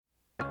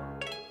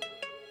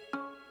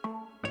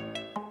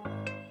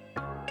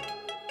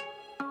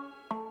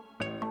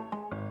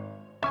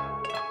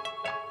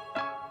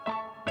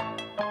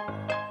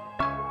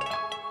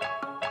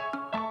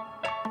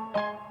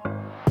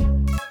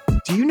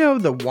Do you know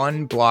the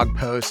one blog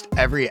post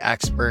every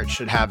expert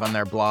should have on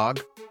their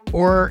blog?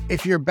 Or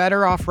if you're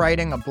better off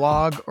writing a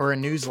blog or a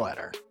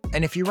newsletter?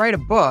 And if you write a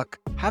book,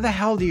 how the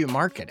hell do you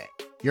market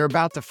it? You're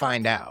about to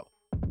find out.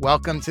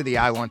 Welcome to the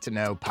I Want to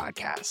Know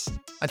podcast.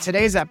 On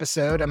today's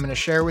episode, I'm going to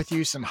share with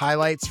you some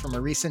highlights from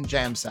a recent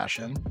jam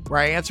session where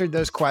I answered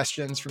those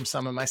questions from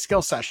some of my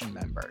skill session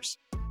members.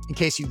 In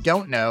case you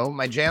don't know,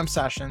 my jam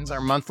sessions are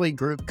monthly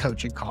group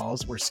coaching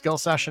calls where skill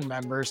session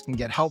members can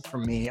get help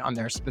from me on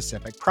their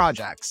specific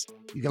projects.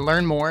 You can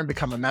learn more and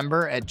become a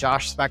member at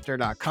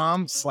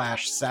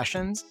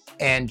joshspector.com/sessions.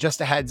 And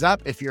just a heads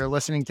up, if you're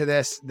listening to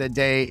this the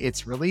day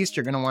it's released,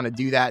 you're going to want to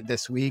do that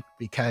this week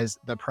because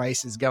the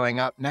price is going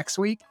up next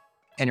week.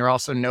 And you're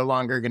also no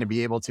longer going to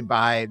be able to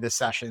buy the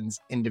sessions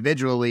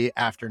individually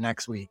after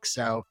next week.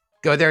 So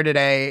go there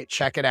today,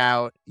 check it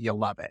out. You'll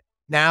love it.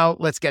 Now,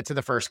 let's get to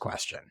the first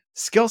question.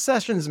 Skill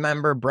Sessions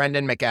member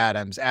Brendan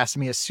McAdams asked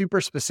me a super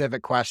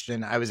specific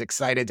question I was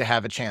excited to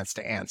have a chance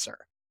to answer.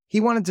 He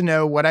wanted to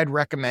know what I'd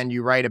recommend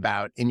you write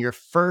about in your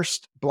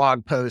first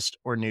blog post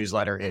or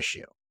newsletter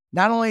issue.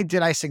 Not only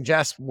did I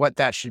suggest what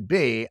that should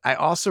be, I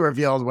also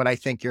revealed what I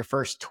think your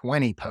first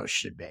 20 posts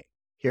should be.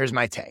 Here's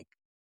my take.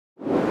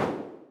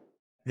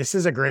 This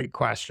is a great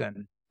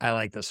question. I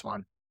like this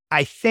one.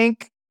 I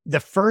think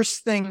the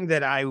first thing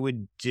that I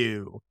would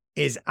do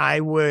is I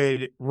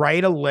would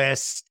write a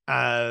list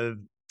of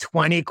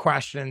 20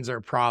 questions or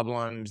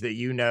problems that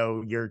you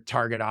know your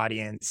target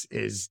audience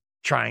is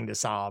trying to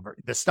solve, or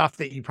the stuff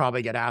that you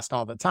probably get asked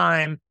all the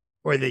time,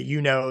 or that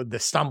you know the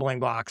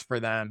stumbling blocks for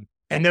them.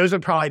 And those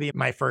would probably be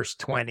my first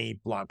 20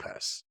 blog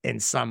posts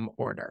in some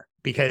order,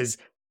 because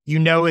you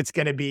know it's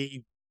going to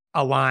be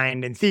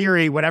aligned in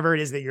theory, whatever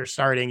it is that you're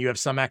starting, you have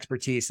some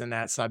expertise in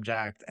that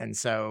subject. And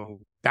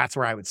so that's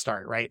where I would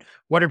start, right?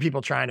 What are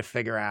people trying to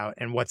figure out?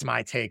 And what's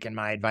my take and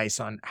my advice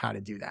on how to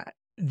do that?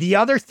 The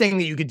other thing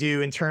that you could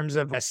do in terms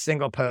of a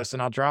single post,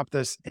 and I'll drop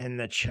this in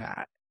the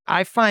chat.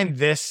 I find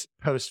this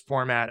post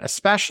format,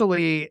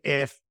 especially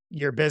if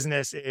your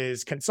business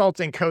is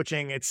consulting,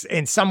 coaching, it's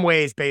in some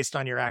ways based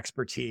on your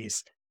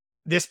expertise.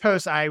 This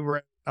post I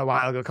wrote a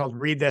while ago called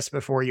Read This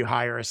Before You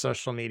Hire a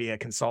Social Media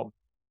Consultant.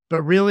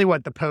 But really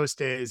what the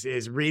post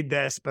is read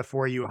this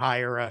before you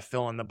hire a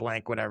fill in the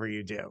blank, whatever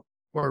you do,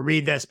 or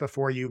read this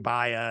before you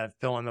buy a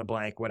fill in the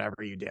blank,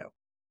 whatever you do.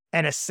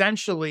 And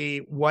essentially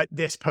what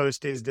this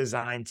post is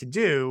designed to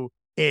do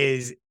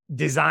is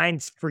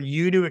designed for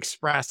you to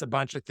express a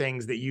bunch of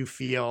things that you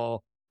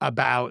feel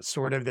about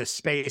sort of the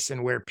space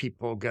and where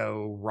people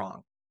go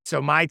wrong. So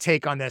my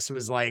take on this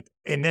was like,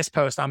 in this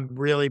post, I'm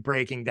really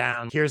breaking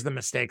down, here's the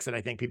mistakes that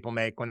I think people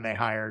make when they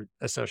hire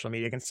a social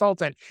media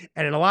consultant.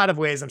 And in a lot of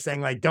ways, I'm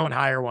saying like, don't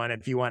hire one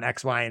if you want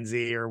X, Y, and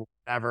Z or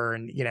whatever,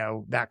 and you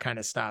know, that kind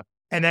of stuff.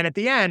 And then at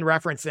the end,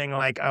 referencing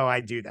like, oh,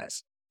 I do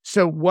this.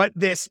 So what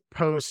this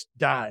post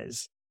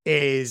does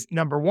is,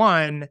 number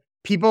one,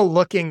 people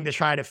looking to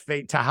try to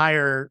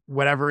hire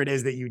whatever it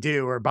is that you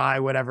do or buy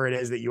whatever it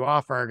is that you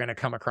offer are going to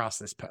come across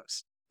this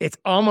post. It's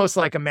almost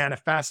like a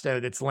manifesto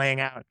that's laying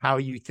out how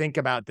you think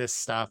about this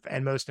stuff.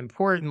 And most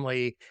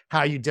importantly,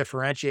 how you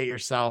differentiate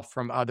yourself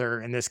from other,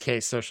 in this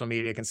case, social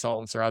media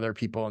consultants or other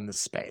people in this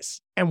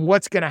space. And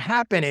what's going to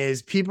happen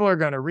is people are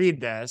going to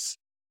read this,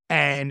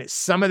 and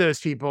some of those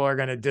people are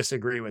going to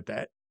disagree with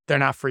it. They're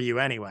not for you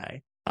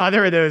anyway.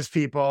 Other of those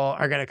people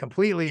are going to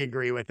completely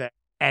agree with it.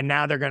 And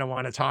now they're going to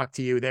want to talk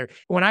to you.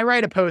 When I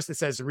write a post that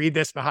says, read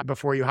this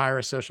before you hire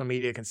a social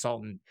media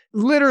consultant,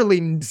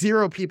 literally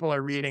 0 people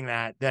are reading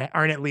that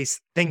aren't at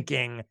least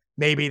thinking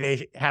maybe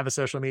they have a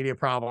social media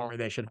problem or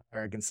they should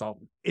hire a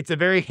consultant. It's a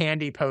very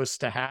handy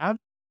post to have,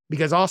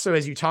 because also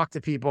as you talk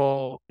to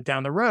people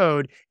down the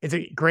road, it's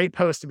a great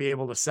post to be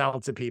able to sell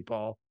to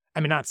people. I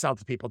mean, not sell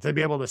to people, to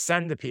be able to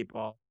send to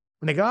people.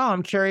 When they go, oh,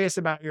 I'm curious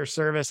about your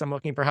service. I'm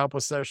looking for help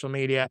with social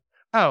media.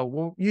 Oh,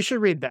 well, you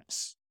should read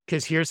this,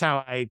 because here's how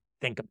I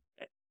think about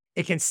it.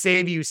 It can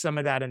save you some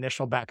of that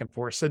initial back and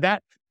forth. So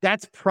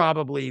that's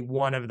probably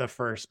one of the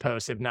first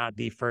posts, if not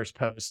the first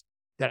post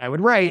that I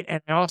would write.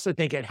 And I also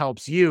think it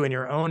helps you in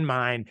your own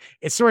mind.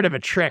 It's sort of a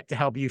trick to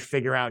help you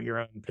figure out your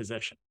own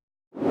position.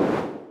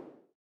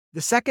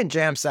 The second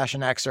jam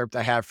session excerpt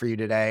I have for you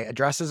today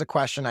addresses a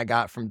question I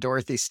got from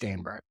Dorothy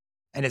Steinberg.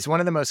 And it's one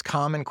of the most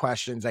common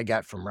questions I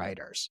get from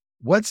writers.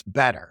 What's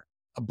better,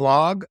 a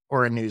blog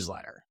or a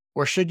newsletter?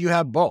 Or should you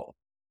have both?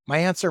 My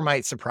answer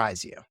might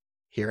surprise you.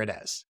 Here it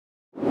is.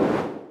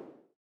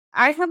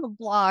 I have a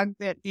blog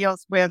that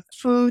deals with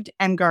food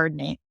and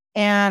gardening,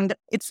 and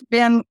it's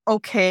been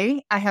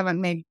okay. I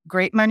haven't made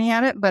great money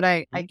at it, but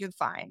I do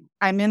fine.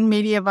 I'm in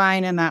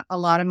Mediavine, and a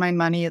lot of my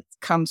money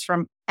comes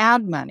from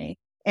ad money.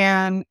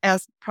 And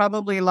as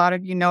probably a lot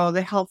of you know,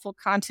 the helpful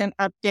content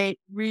update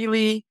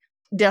really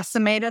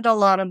decimated a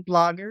lot of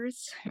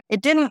bloggers.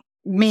 It didn't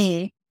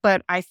me,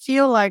 but I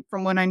feel like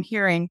from what I'm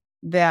hearing,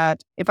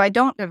 that if I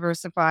don't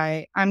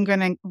diversify,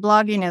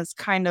 blogging is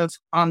kind of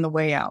on the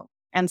way out.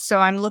 And so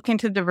I'm looking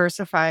to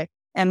diversify.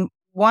 And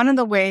one of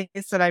the ways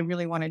that I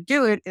really want to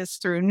do it is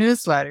through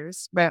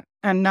newsletters, but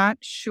I'm not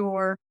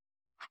sure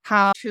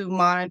how to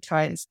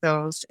monetize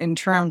those in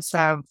terms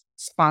of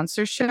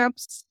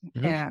sponsorships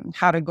and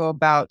how to go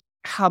about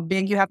how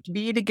big you have to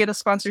be to get a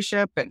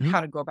sponsorship and how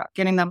to go about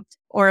getting them,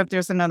 or if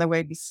there's another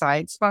way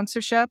besides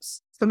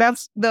sponsorships. So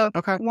that's the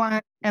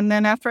one. And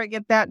then after I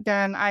get that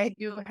done, I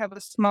do have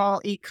a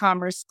small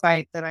e-commerce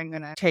site that I'm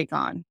going to take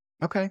on.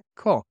 Okay,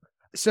 cool.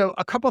 So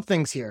a couple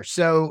things here.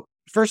 So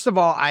first of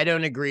all, I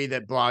don't agree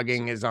that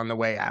blogging is on the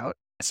way out.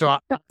 So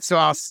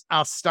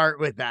I'll start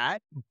with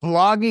that.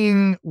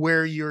 Blogging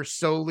where you're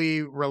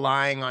solely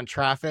relying on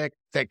traffic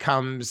that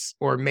comes,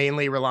 or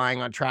mainly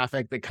relying on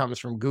traffic that comes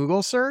from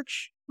Google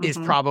search is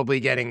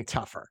probably getting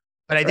tougher.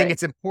 But I think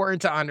it's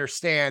important to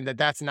understand that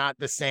that's not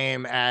the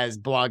same as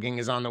blogging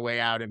is on the way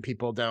out and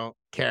people don't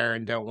care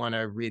and don't want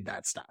to read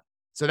that stuff.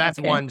 So that's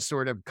one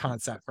sort of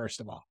concept, first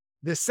of all.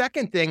 The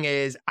second thing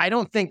is, I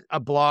don't think a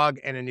blog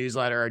and a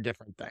newsletter are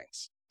different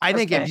things. I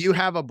think if you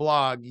have a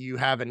blog, you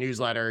have a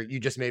newsletter,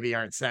 you just maybe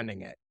aren't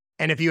sending it.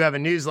 And if you have a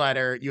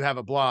newsletter, you have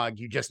a blog,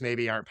 you just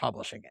maybe aren't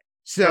publishing it.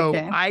 So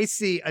I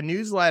see a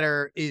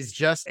newsletter is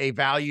just a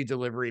value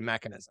delivery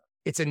mechanism.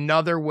 It's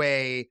another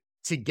way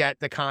to get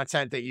the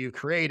content that you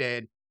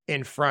created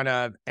in front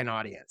of an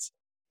audience.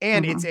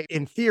 And it's,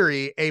 in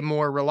theory, a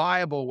more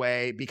reliable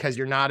way because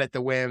you're not at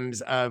the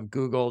whims of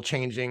Google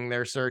changing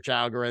their search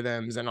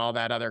algorithms and all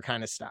that other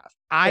kind of stuff.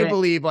 I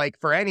believe, like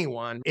for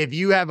anyone, if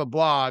you have a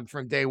blog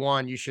from day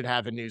one, you should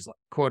have a newsletter,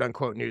 quote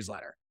unquote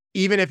newsletter.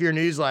 Even if your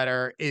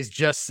newsletter is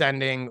just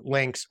sending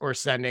links or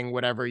sending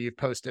whatever you've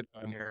posted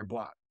on your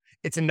blog.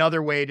 It's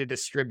another way to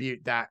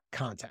distribute that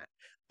content.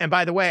 And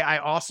by the way, I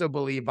also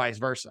believe vice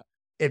versa.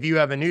 If you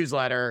have a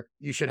newsletter,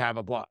 you should have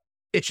a blog.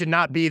 It should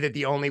not be that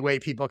the only way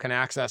people can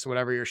access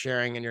whatever you're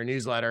sharing in your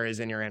newsletter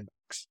is in your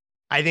inbox.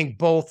 I think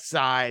both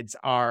sides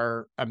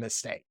are a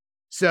mistake.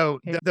 So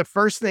the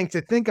first thing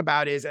to think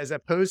about is, as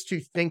opposed to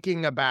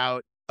thinking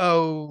about,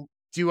 oh,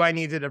 do I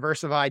need to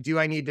diversify? Do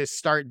I need to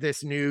start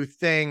this new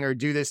thing or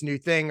do this new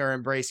thing or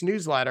embrace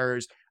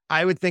newsletters?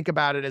 I would think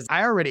about it as,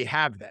 I already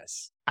have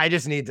this. I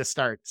just need to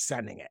start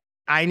sending it.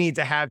 I need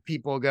to have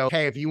people go,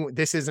 hey,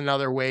 this is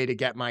another way to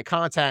get my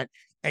content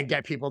and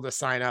get people to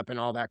sign up and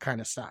all that kind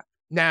of stuff.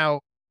 Now,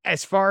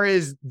 as far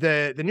as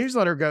the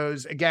newsletter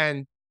goes,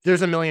 again,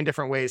 there's a million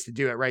different ways to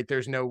do it, right?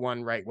 There's no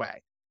one right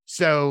way.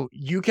 So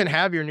you can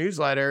have your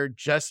newsletter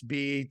just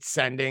be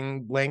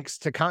sending links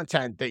to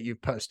content that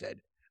you've posted.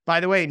 By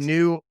the way,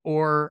 new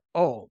or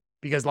old,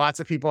 because lots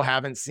of people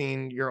haven't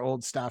seen your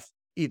old stuff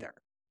either.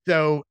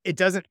 So it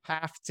doesn't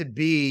have to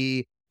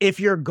be, if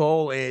your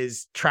goal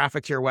is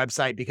traffic to your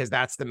website because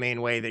that's the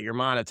main way that you're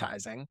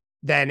monetizing,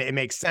 then it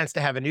makes sense to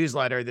have a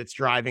newsletter that's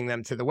driving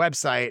them to the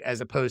website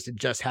as opposed to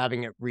just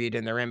having it read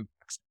in their inbox.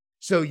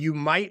 So you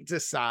might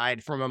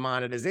decide from a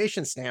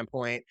monetization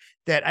standpoint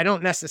that I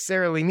don't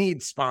necessarily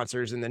need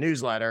sponsors in the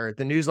newsletter.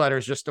 The newsletter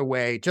is just a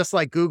way, just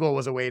like Google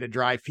was a way to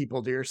drive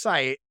people to your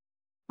site.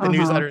 The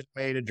newsletter is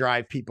a way to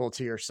drive people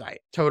to your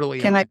site.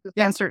 Totally. Can I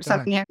answer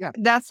something here? Yeah.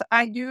 That's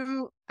how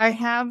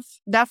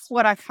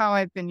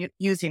I've been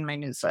using my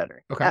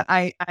newsletter. Okay.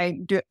 I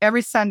do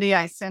every Sunday.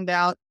 I send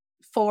out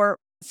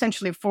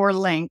essentially four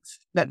links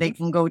that they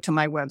can go to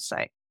my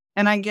website.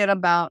 And I get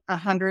about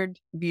 100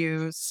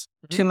 views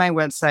to my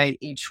website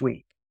each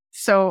week.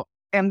 So,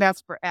 and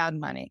that's for ad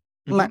money.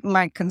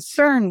 My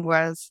concern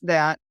was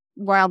that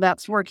while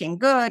that's working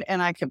good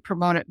and I could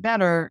promote it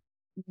better,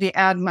 the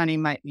ad money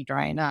might be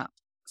drying up.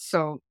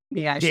 So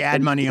the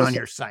ad money on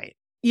your site.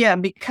 Yeah,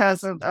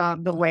 because of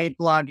the way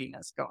blogging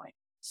is going.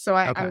 So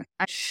I'm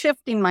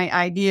shifting my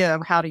idea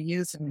of how to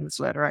use a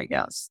newsletter, I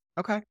guess.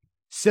 Okay.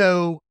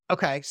 So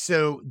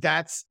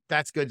that's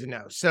good to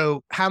know.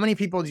 So how many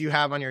people do you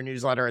have on your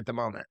newsletter at the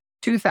moment?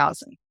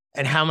 2,000.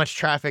 And how much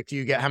traffic do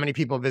you get? How many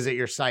people visit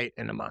your site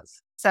in a month?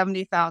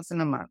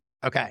 70,000 a month.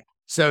 Okay.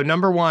 So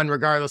number one,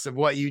 regardless of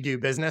what you do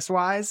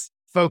business-wise,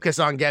 focus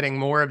on getting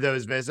more of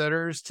those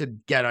visitors to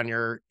get on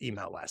your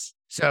email list.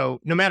 So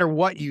no matter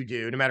what you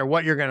do, no matter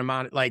what you're going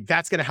to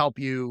that's going to help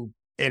you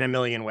in a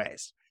million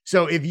ways.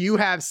 So if you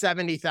have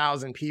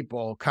 70,000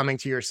 people coming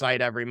to your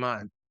site every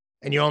month,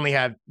 and you only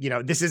have,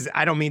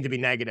 I don't mean to be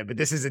negative, but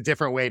this is a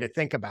different way to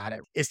think about it,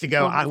 is to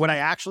go, what I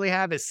actually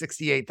have is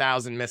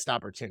 68,000 missed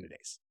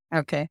opportunities.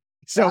 Okay.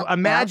 So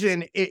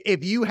imagine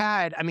if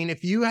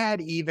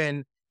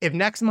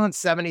next month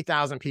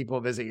 70,000 people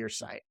visit your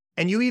site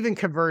and you even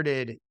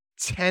converted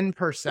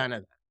 10% of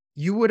them,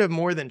 you would have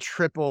more than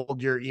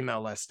tripled your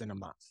email list in a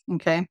month.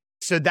 Okay.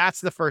 So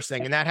that's the first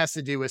thing. And that has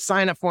to do with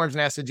sign-up forms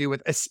and has to do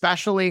with,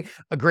 especially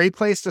a great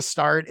place to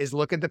start is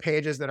look at the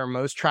pages that are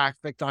most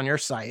trafficked on your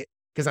site.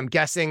 Because I'm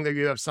guessing that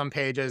you have some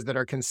pages that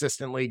are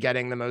consistently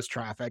getting the most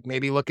traffic.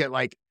 Maybe look at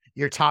like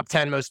your top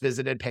 10 most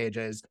visited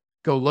pages.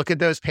 Go look at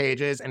those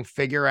pages and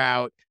figure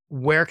out,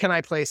 where can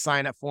I place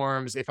sign-up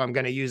forms? If I'm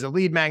going to use a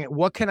lead magnet,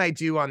 what can I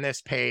do on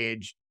this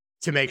page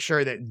to make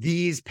sure that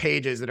these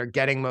pages that are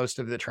getting most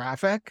of the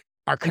traffic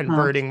are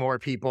converting more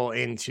people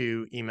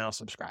into email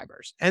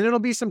subscribers? And it'll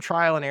be some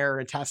trial and error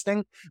and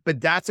testing, but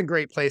that's a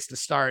great place to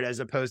start, as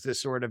opposed to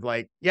sort of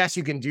like, yes,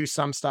 you can do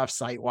some stuff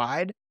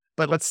site-wide,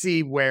 but let's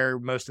see where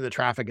most of the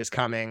traffic is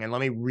coming. And let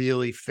me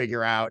really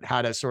figure out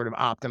how to sort of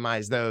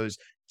optimize those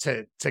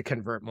to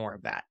convert more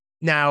of that.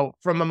 Now,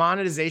 from a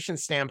monetization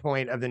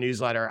standpoint of the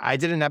newsletter, I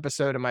did an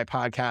episode of my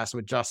podcast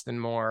with Justin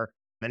Moore.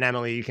 And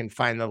Emily, you can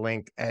find the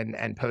link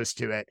and post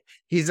to it.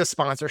 He's a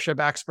sponsorship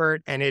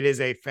expert, and it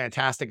is a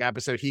fantastic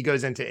episode. He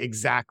goes into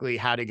exactly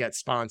how to get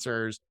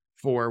sponsors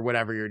for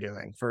whatever you're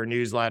doing, for a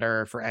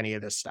newsletter, for any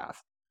of this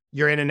stuff.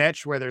 You're in a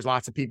niche where there's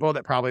lots of people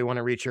that probably want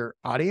to reach your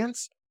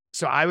audience.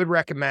 So I would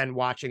recommend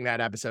watching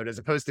that episode as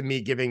opposed to me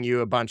giving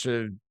you a bunch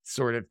of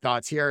sort of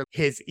thoughts here.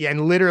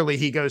 And literally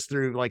he goes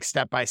through like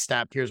step by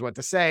step. Here's what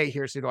to say.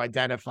 Here's who to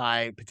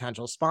identify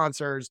potential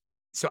sponsors.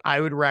 So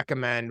I would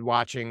recommend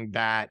watching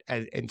that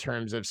in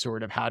terms of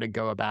sort of how to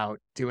go about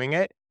doing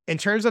it. In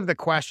terms of the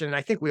question,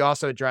 I think we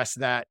also addressed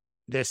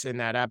this in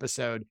that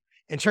episode.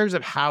 In terms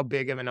of how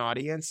big of an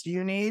audience do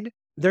you need,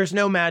 there's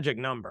no magic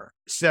number.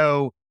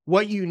 So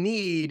what you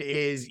need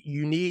is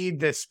you need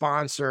the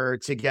sponsor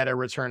to get a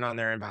return on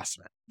their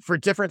investment. For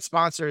different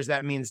sponsors,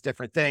 that means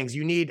different things.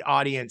 You need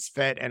audience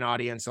fit and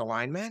audience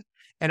alignment.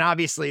 And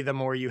obviously, the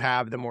more you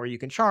have, the more you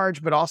can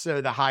charge, but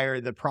also the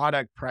higher the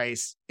product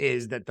price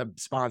is that the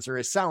sponsor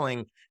is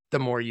selling, the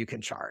more you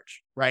can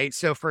charge, right?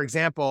 So for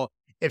example,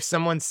 if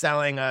someone's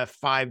selling a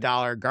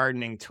 $5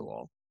 gardening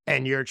tool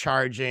and you're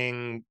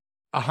charging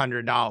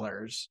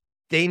 $100,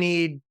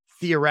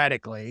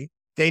 theoretically,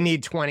 they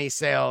need 20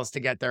 sales to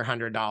get their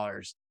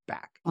 $100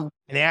 back. And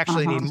they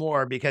actually need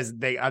more because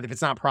if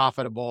it's not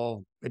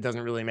profitable, it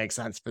doesn't really make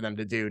sense for them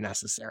to do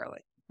necessarily.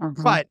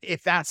 But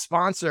if that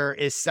sponsor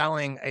is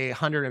selling a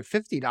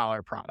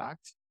 $150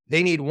 product,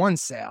 they need one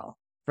sale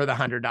for the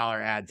 $100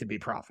 ad to be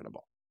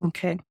profitable.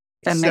 Okay.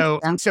 That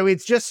makes sense. So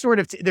it's just sort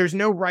of, there's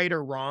no right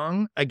or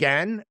wrong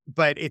again,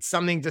 but it's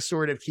something to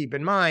sort of keep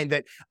in mind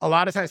that a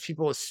lot of times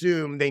people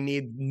assume they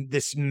need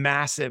this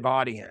massive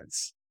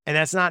audience. And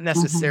that's not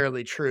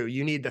necessarily true.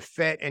 You need the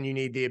fit and you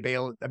need the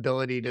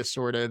ability to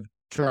sort of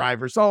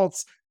drive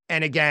results.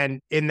 And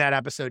again, in that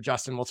episode,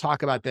 Justin will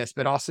talk about this,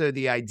 but also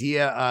the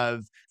idea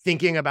of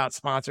thinking about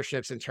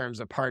sponsorships in terms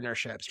of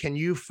partnerships. Can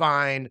you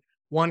find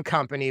one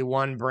company,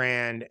 one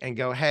brand, and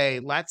go, hey,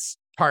 let's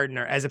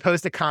partner, as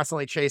opposed to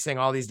constantly chasing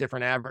all these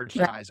different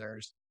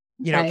advertisers?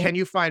 You know, can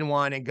you find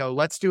one and go,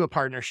 let's do a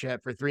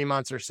partnership for 3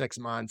 months or 6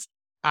 months?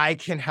 I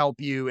can help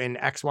you in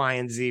X, Y,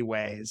 and Z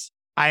ways.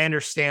 I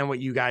understand what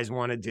you guys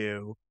want to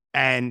do,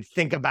 and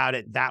think about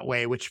it that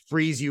way, which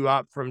frees you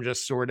up from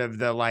just sort of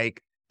the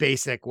like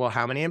basic, well,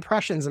 how many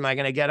impressions am I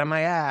going to get on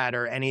my ad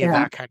or any of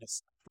that kind of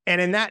stuff. And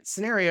in that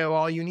scenario,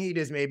 all you need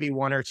is maybe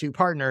 1 or 2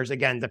 partners,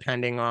 again,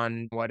 depending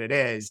on what it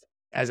is,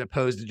 as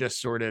opposed to just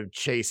sort of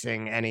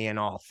chasing any and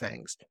all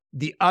things.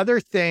 The other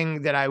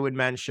thing that I would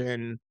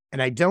mention,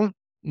 and I don't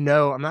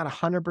know, I'm not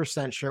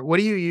 100% sure. What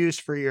do you use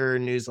for your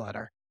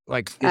newsletter?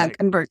 Like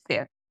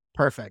ConvertKit.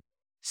 Perfect.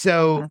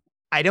 So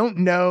I don't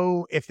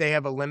know if they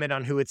have a limit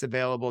on who it's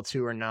available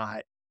to or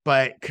not,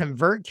 but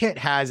ConvertKit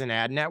has an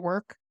ad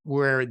network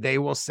where they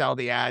will sell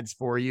the ads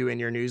for you in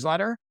your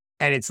newsletter.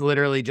 And it's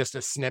literally just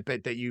a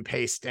snippet that you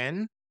paste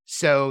in.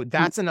 So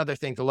that's another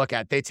thing to look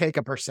at. They take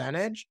a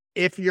percentage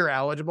if you're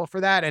eligible for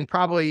that. And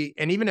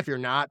even if you're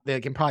not, they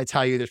can probably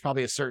tell you there's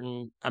probably a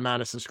certain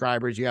amount of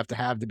subscribers you have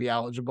to be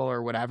eligible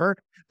or whatever.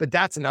 But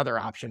that's another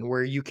option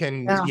where you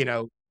can,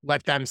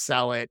 let them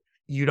sell it.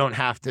 You don't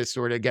have to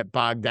sort of get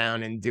bogged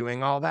down in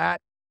doing all that.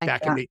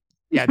 That can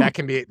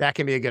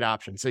be a good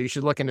option. So you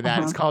should look into that.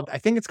 I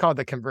think it's called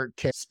the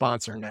ConvertKit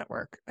Sponsor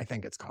Network. I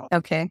think it's called.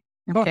 Okay.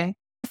 Cool.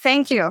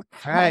 Thank you. All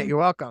right. You're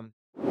welcome.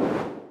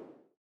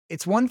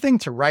 It's one thing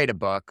to write a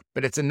book,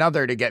 but it's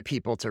another to get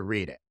people to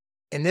read it.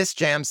 In this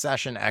jam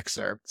session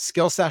excerpt,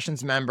 Skill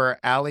Sessions member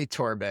Ali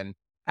Torban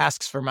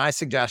asks for my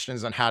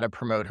suggestions on how to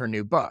promote her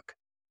new book.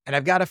 And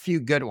I've got a few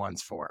good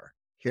ones for her.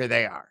 Here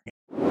they are.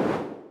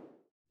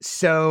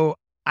 So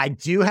I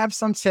do have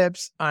some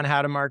tips on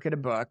how to market a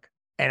book.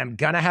 And I'm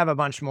going to have a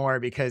bunch more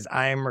because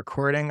I am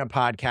recording a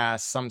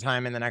podcast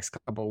sometime in the next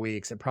couple of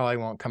weeks. It probably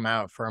won't come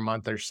out for a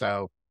month or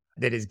so.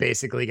 That is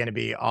basically going to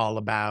be all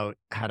about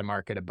how to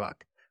market a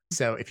book.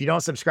 So if you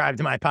don't subscribe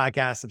to my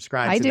podcast,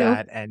 subscribe to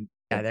that. And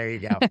there you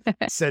go.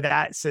 So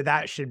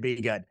that should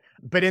be good.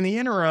 But in the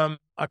interim,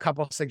 a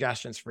couple of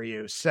suggestions for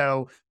you.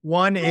 So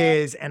one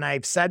is, and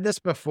I've said this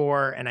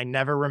before, and I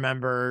never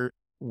remember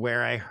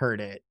where I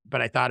heard it, but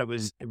I thought it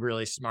was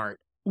really smart.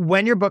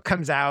 When your book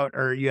comes out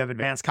or you have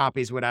advanced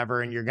copies,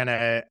 whatever, and you're going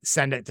to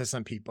send it to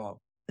some people,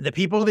 the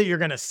people that you're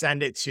going to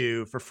send it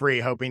to for free,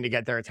 hoping to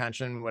get their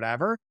attention,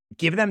 whatever,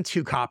 give them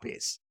 2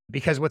 copies.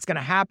 Because what's going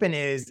to happen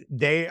is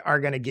they are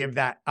going to give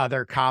that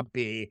other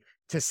copy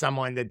to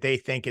someone that they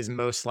think is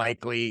most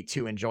likely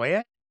to enjoy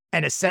it.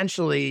 And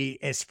essentially,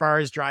 as far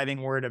as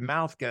driving word of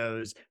mouth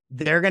goes,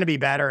 they're going to be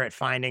better at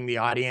finding the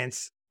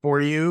audience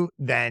for you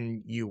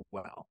than you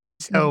will.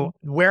 So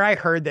where I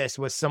heard this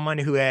was someone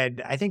who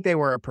I think they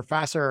were a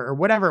professor or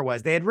whatever it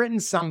was. They had written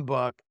some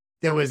book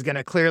that was going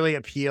to clearly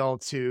appeal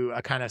to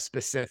a kind of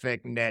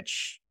specific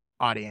niche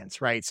audience,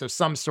 right? So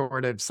some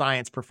sort of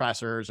science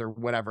professors or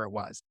whatever it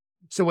was.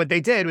 So what they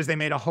did was they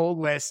made a whole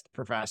list of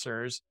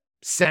professors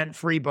sent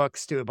free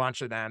books to a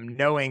bunch of them,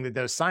 knowing that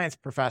those science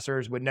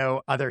professors would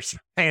know other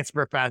science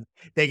professors.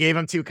 They gave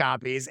them 2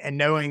 copies, and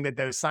knowing that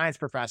those science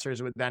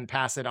professors would then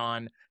pass it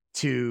on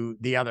to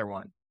the other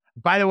one.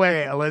 By the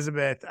way,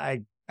 Elizabeth,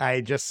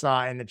 I just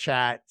saw in the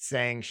chat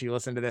saying she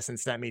listened to this and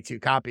sent me 2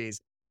 copies.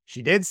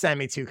 She did send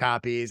me 2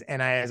 copies,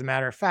 and I, as a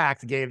matter of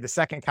fact, gave the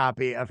second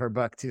copy of her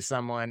book to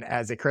someone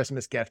as a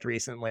Christmas gift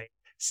recently.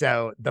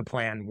 So the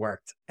plan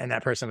worked, and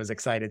that person was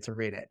excited to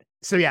read it.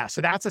 So yeah,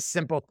 so that's a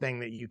simple thing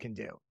that you can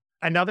do.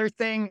 Another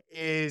thing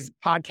is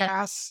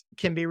podcasts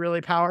can be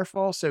really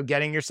powerful. So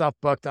getting yourself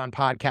booked on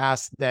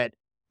podcasts that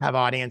have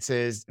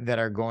audiences that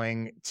are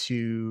going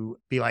to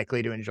be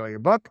likely to enjoy your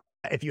book.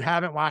 If you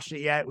haven't watched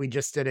it yet, we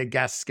just did a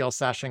guest skill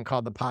session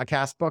called the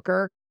Podcast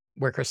Booker,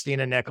 where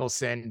Christina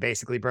Nicholson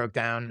basically broke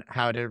down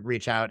how to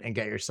reach out and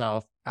get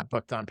yourself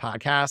booked on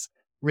podcasts.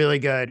 Really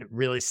good,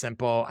 really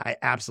simple. I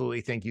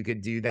absolutely think you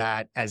could do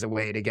that as a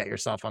way to get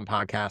yourself on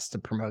podcasts to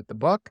promote the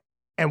book.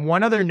 And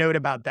one other note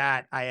about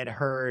that, I had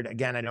heard,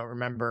 again, I don't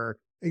remember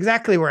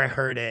exactly where I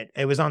heard it.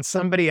 It was on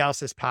somebody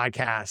else's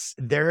podcast.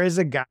 There is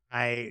a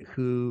guy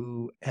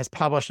who has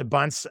published a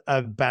bunch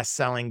of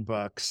best-selling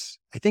books,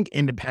 I think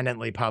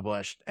independently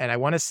published. And I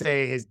want to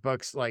say his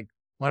books, like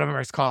one of them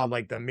is called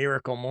like The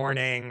Miracle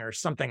Morning or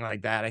something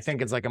like that. I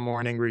think it's like a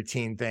morning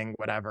routine thing,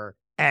 whatever.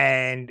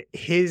 And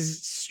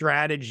his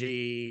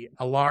strategy,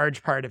 a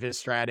large part of his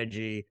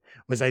strategy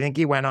was, I think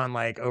he went on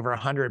like over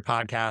 100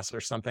 podcasts or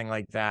something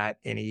like that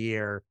in a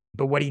year.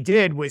 But what he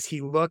did was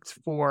he looked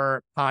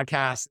for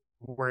podcasts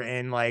that were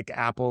in like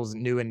Apple's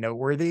new and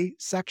noteworthy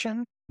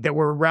section that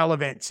were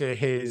relevant to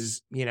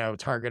his,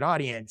 target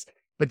audience.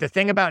 But the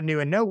thing about new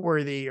and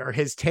noteworthy, or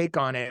his take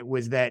on it,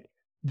 was that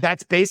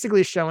that's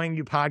basically showing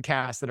you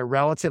podcasts that are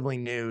relatively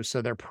new.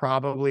 So they're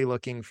probably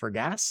looking for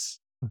guests,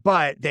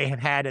 but they have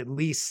had at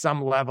least some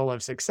level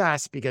of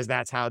success because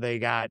that's how they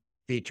got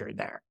featured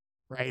there,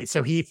 right?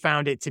 So he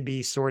found it to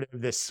be sort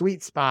of this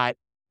sweet spot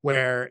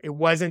where it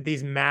wasn't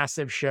these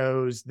massive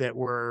shows that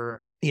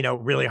were,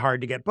 really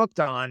hard to get booked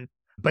on,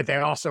 but they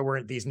also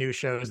weren't these new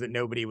shows that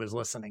nobody was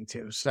listening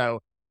to. So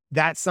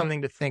that's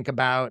something to think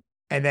about.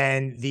 And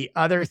then the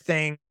other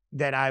thing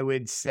that I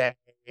would say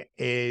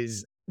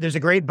is there's a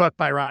great book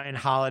by Ryan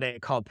Holiday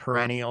called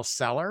Perennial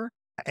Seller.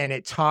 And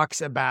it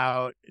talks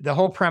about the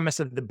whole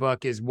premise of the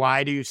book is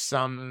why do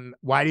some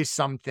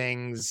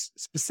things,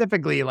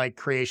 specifically like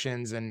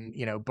creations and,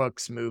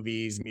 books,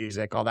 movies,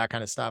 music, all that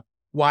kind of stuff.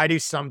 Why do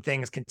some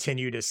things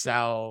continue to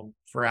sell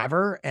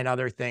forever and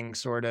other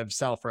things sort of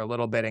sell for a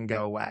little bit and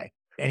go away?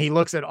 And he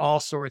looks at all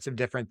sorts of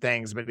different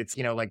things, but it's,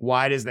 like,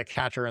 why does The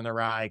Catcher in the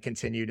Rye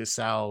continue to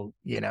sell,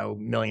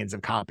 millions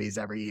of copies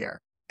every year?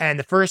 And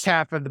the first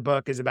half of the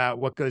book is about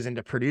what goes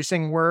into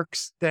producing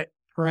works that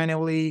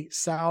perennially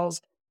sells.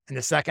 And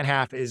the second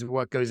half is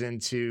what goes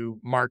into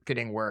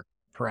marketing work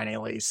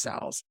perennially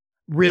sells.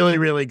 Really,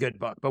 really good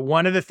book. But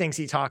one of the things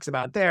he talks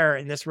about there,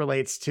 and this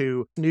relates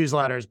to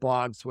newsletters,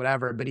 blogs,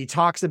 whatever, but he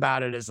talks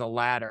about it as a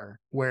ladder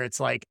where it's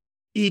like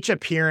each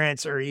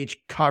appearance or each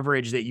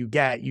coverage that you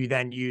get, you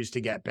then use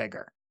to get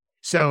bigger.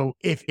 So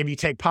if you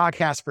take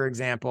podcasts, for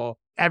example,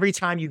 every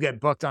time you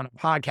get booked on a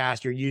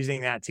podcast, you're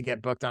using that to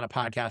get booked on a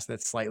podcast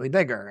that's slightly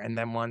bigger and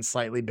then one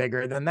slightly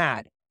bigger than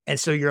that. And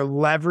so you're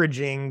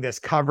leveraging this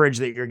coverage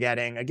that you're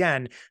getting.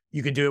 Again,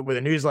 you could do it with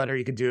a newsletter.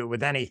 You could do it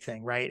with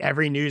anything, right?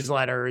 Every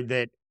newsletter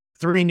that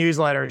 3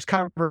 newsletters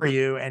cover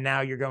you, and now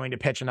you're going to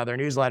pitch another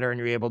newsletter and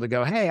you're able to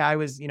go, hey, I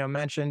was,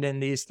 mentioned in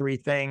these 3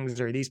 things,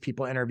 or these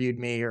people interviewed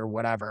me or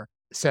whatever.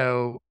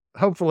 So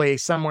hopefully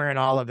somewhere in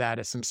all of that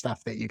is some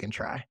stuff that you can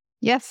try.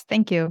 Yes,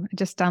 thank you. I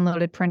just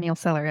downloaded Perennial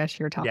Seller as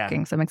you were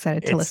talking, so I'm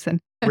excited to listen.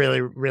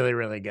 Really, really,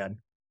 really good.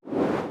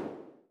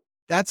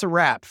 That's a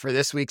wrap for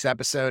this week's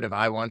episode of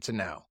I Want to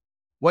Know.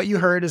 What you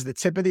heard is the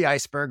tip of the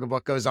iceberg of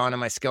what goes on in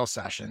my skill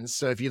sessions.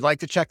 So if you'd like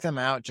to check them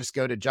out, just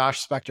go to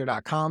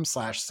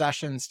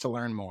joshspector.com/sessions to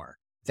learn more.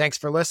 Thanks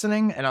for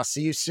listening, and I'll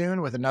see you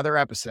soon with another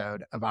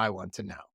episode of I Want to Know.